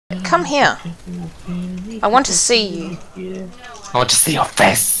Come here. I want to see you. I want to see your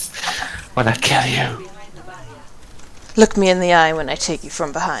face when I kill you. Look me in the eye when I take you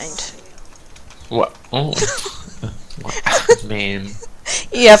from behind. What? Oh. What does that mean?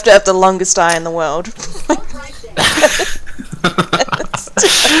 You have to have the longest eye in the world.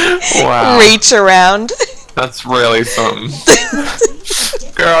 Wow. Reach around. That's really something.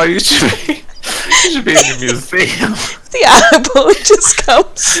 Girl, you should be in the museum. The eyeball just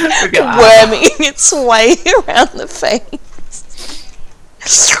comes worming its way around the face.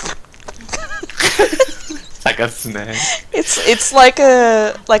 Like a snake. It's like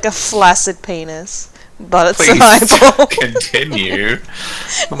a flaccid penis, but it's Please an eyeball. continue.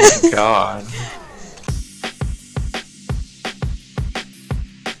 Oh my god.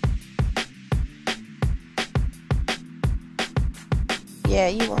 Yeah,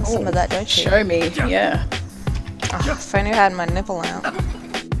 you want some of that, don't you? Show me, yeah. Oh, if I only had my nipple out.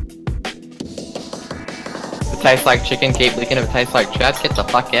 If it tastes like chicken, keep licking. If it tastes like traps, get the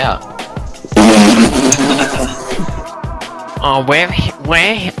fuck out. Oh, we're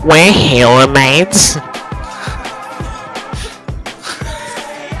healer mates.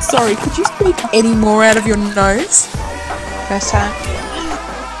 Sorry, could you speak any more out of your nose? First time.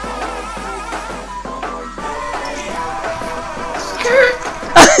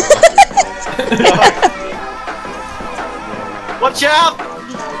 Watch out!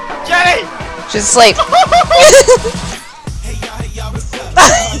 Jenny! She's asleep.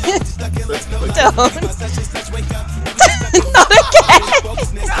 Don't. Not again!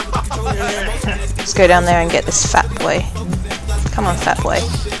 Let's go down there and get this fat boy. Come on, fat boy.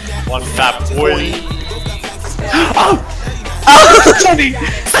 One fat boy. Oh! Oh! Jenny!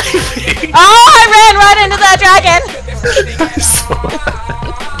 Oh, I ran right into that dragon!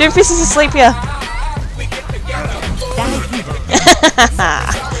 Doofus is asleep here.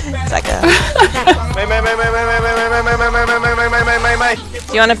 It's like a...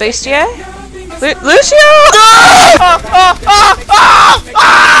 Do you want to boost you? Lucio!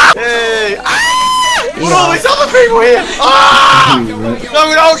 Hey! Look at all these other people here! No,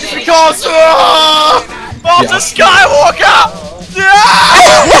 just because! Master Skywalker!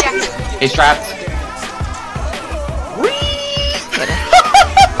 He's trapped.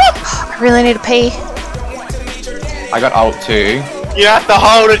 I really need to pee. I got ult too. You have to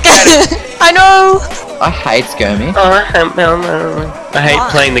hold it, Jenny! I know! I hate Skirmy. I hate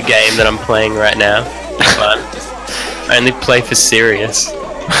playing the game that I'm playing right now, but I only play for serious.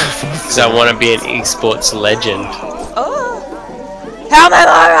 Because I want to be an esports legend. Oh! Help me,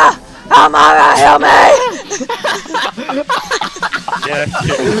 Laura! Help Mara! Help me!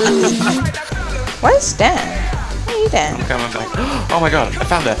 Where's Dan? Where are you, Dan? I'm coming back. Oh my god, I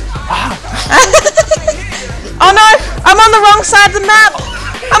found her. Ah. Oh no! I'm on the wrong side of the map!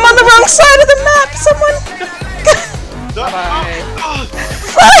 I'm on the wrong side of the map! Someone...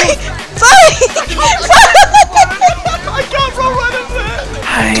 Fly! Fly! I can't run right up there!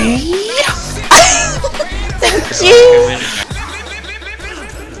 Thank you!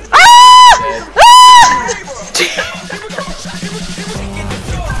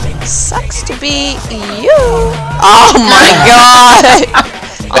 Sucks to be you! Oh my god!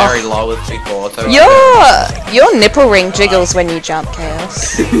 Very low with before. So Your nipple ring jiggles when you jump,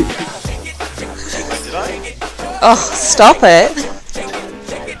 Chaos. Oh, stop it.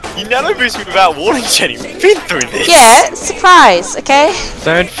 You nano boost me without warning, Jenny. We've been through this. Yeah, surprise, okay?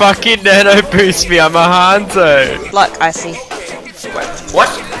 Don't fucking nano boost me, I'm a Hanzo! Look, I see. What?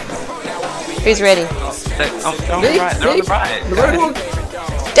 Who's ready? Oh, they're on the right. They're on the right.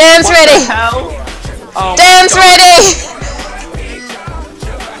 Dan's ready! Oh, Dan's ready!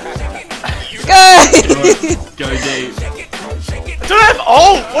 Go! Go deep. I don't have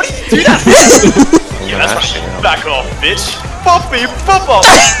ult! What do you do that for? Yeah, that's not back off, bitch. Pop me, pop off!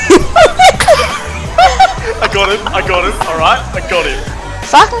 I got him, alright? I got him.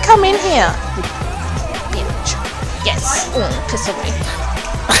 Fucking come in here. Bitch. Yes. Piss on me.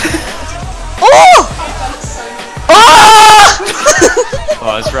 Oh! Oh!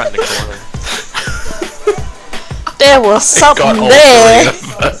 Oh, it's right in the corner. There was something there.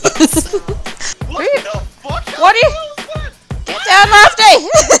 What the fuck? What are you? Get down, Lofty!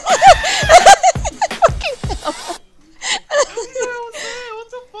 Fucking hell. What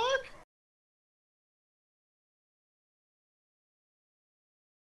the fuck?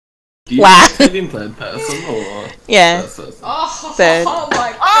 Wow. In third person or Yeah. first person? Third. Oh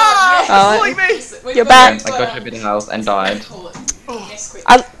my god, Ah! Oh, It's me! You're back. I got you a bit of health and died.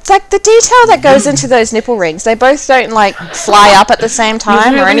 It's like the detail that goes into those nipple rings. They both don't like fly up at the same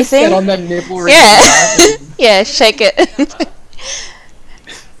time or anything. On that nipple ring. Yeah. Yeah, shake it.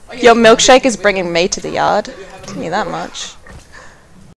 Your milkshake is bringing me to the yard. Tell you that much.